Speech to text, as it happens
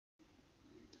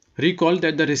Recall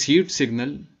that the received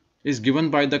signal is given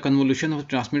by the convolution of the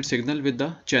transmit signal with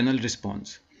the channel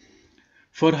response.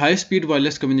 For high-speed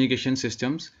wireless communication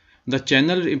systems, the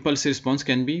channel impulse response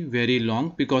can be very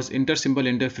long because inter-symbol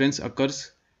interference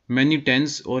occurs many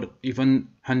tens or even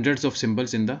hundreds of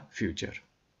symbols in the future.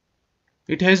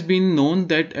 It has been known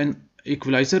that an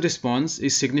equalizer response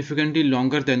is significantly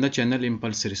longer than the channel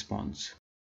impulse response.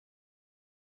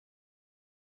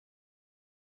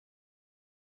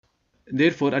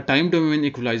 Therefore, a time domain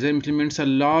equalizer implements a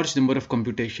large number of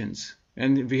computations,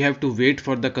 and we have to wait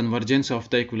for the convergence of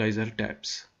the equalizer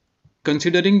taps.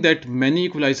 Considering that many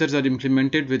equalizers are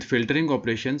implemented with filtering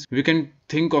operations, we can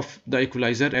think of the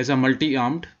equalizer as a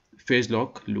multi-armed phase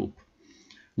lock loop.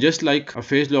 Just like a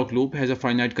phase lock loop has a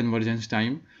finite convergence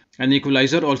time, an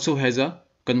equalizer also has a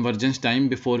convergence time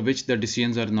before which the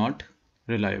decisions are not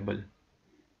reliable.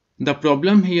 The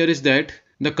problem here is that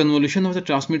the convolution of the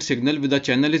transmit signal with the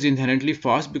channel is inherently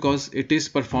fast because it is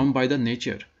performed by the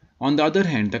nature. On the other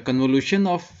hand, the convolution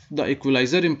of the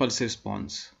equalizer impulse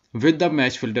response with the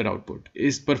match filter output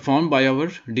is performed by our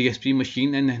DSP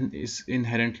machine and is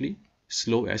inherently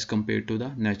slow as compared to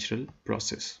the natural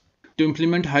process. To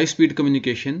implement high-speed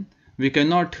communication, we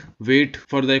cannot wait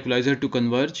for the equalizer to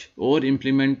converge or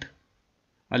implement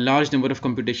a large number of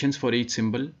computations for each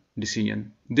symbol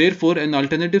decision. Therefore, an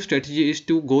alternative strategy is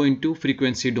to go into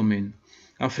frequency domain.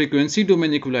 A frequency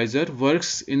domain equalizer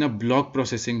works in a block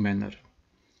processing manner,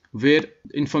 where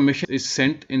information is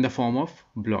sent in the form of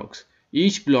blocks.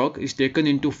 Each block is taken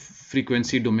into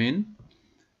frequency domain,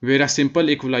 where a simple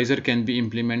equalizer can be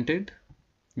implemented.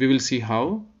 We will see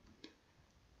how,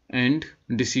 and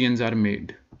decisions are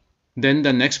made. Then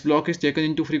the next block is taken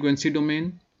into frequency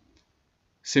domain.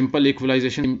 Simple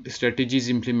equalization strategy is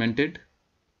implemented,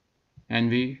 and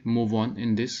we move on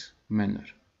in this manner.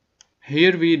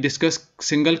 Here we discuss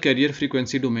single carrier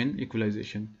frequency domain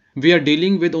equalization. We are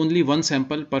dealing with only one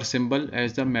sample per symbol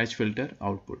as the match filter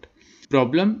output.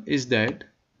 Problem is that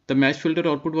the match filter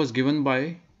output was given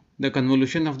by the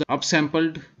convolution of the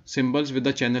upsampled symbols with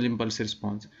the channel impulse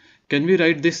response. Can we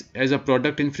write this as a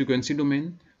product in frequency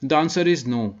domain? The answer is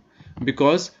no,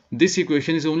 because this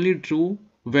equation is only true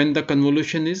when the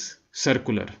convolution is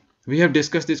circular. We have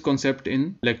discussed this concept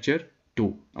in lecture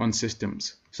 2 on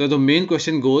systems. So the main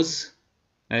question goes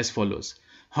as follows: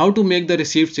 how to make the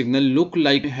received signal look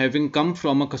like having come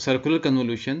from a circular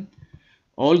convolution,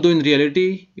 although in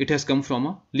reality it has come from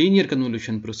a linear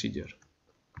convolution procedure.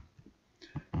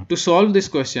 To solve this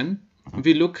question,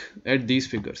 we look at these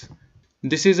figures.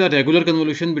 This is a regular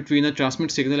convolution between a transmit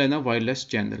signal and a wireless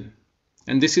channel,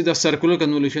 and this is the circular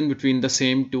convolution between the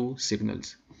same two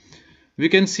signals. We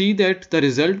can see that the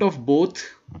result of both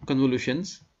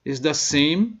convolutions is the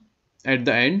same at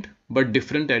the end but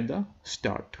different at the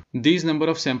start. These number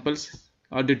of samples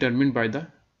are determined by the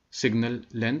signal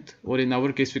length, or in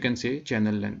our case we can say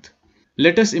channel length.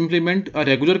 Let us implement a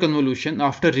regular convolution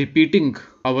after repeating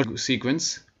our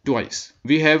sequence twice.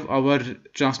 We have our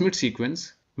transmit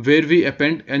sequence where we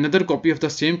append another copy of the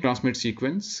same transmit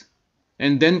sequence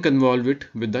and then convolve it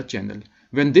with the channel.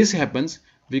 When this happens,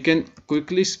 we can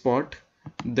quickly spot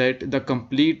that the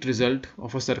complete result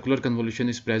of a circular convolution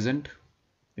is present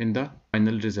in the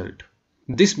final result.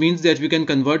 This means that we can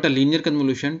convert a linear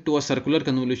convolution to a circular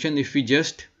convolution if we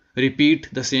just repeat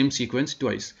the same sequence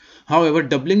twice. However,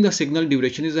 doubling the signal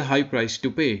duration is a high price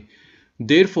to pay.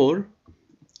 Therefore,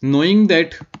 knowing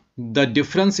that the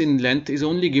difference in length is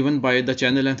only given by the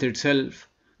channel length itself,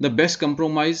 the best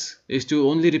compromise is to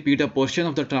only repeat a portion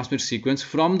of the transmit sequence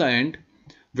from the end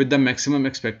with the maximum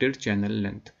expected channel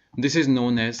length. This is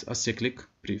known as a cyclic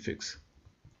prefix.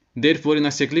 Therefore, in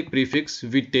a cyclic prefix,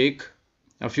 we take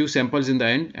a few samples in the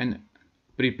end and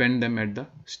prepend them at the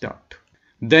start.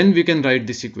 Then we can write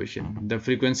this equation. The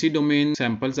frequency domain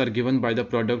samples are given by the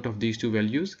product of these two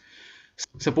values.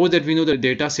 Suppose that we know the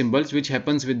data symbols which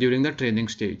happens during the training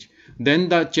stage. Then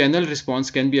the channel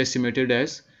response can be estimated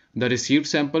as the received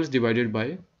samples divided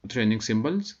by training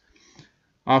symbols.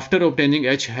 After obtaining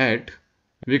h hat,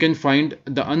 we can find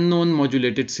the unknown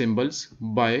modulated symbols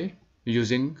by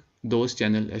using those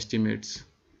channel estimates.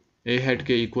 A hat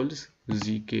k equals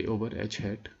zk over h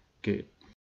hat k.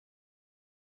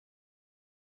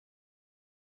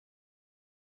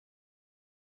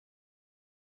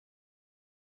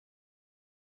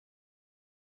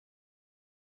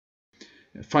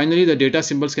 Finally, the data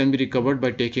symbols can be recovered by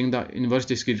taking the inverse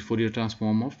discrete Fourier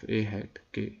transform of A hat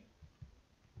k.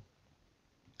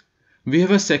 We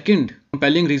have a second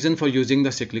compelling reason for using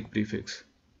the cyclic prefix.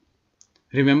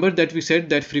 Remember that we said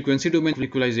that frequency domain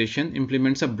equalization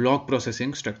implements a block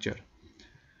processing structure.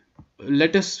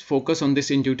 Let us focus on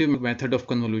this intuitive method of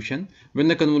convolution. When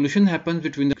the convolution happens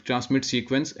between the transmit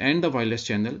sequence and the wireless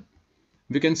channel,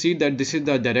 we can see that this is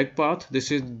the direct path,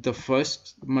 this is the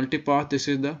first multipath, this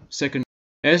is the second.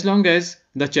 As long as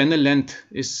the channel length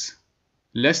is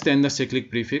less than the cyclic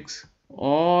prefix,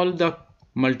 all the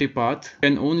multipath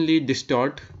can only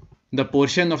distort the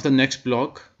portion of the next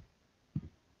block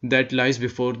that lies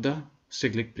before the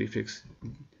cyclic prefix.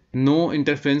 No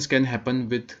interference can happen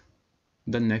with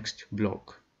the next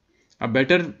block. A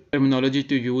better terminology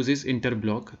to use is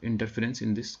interblock interference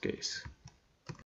in this case.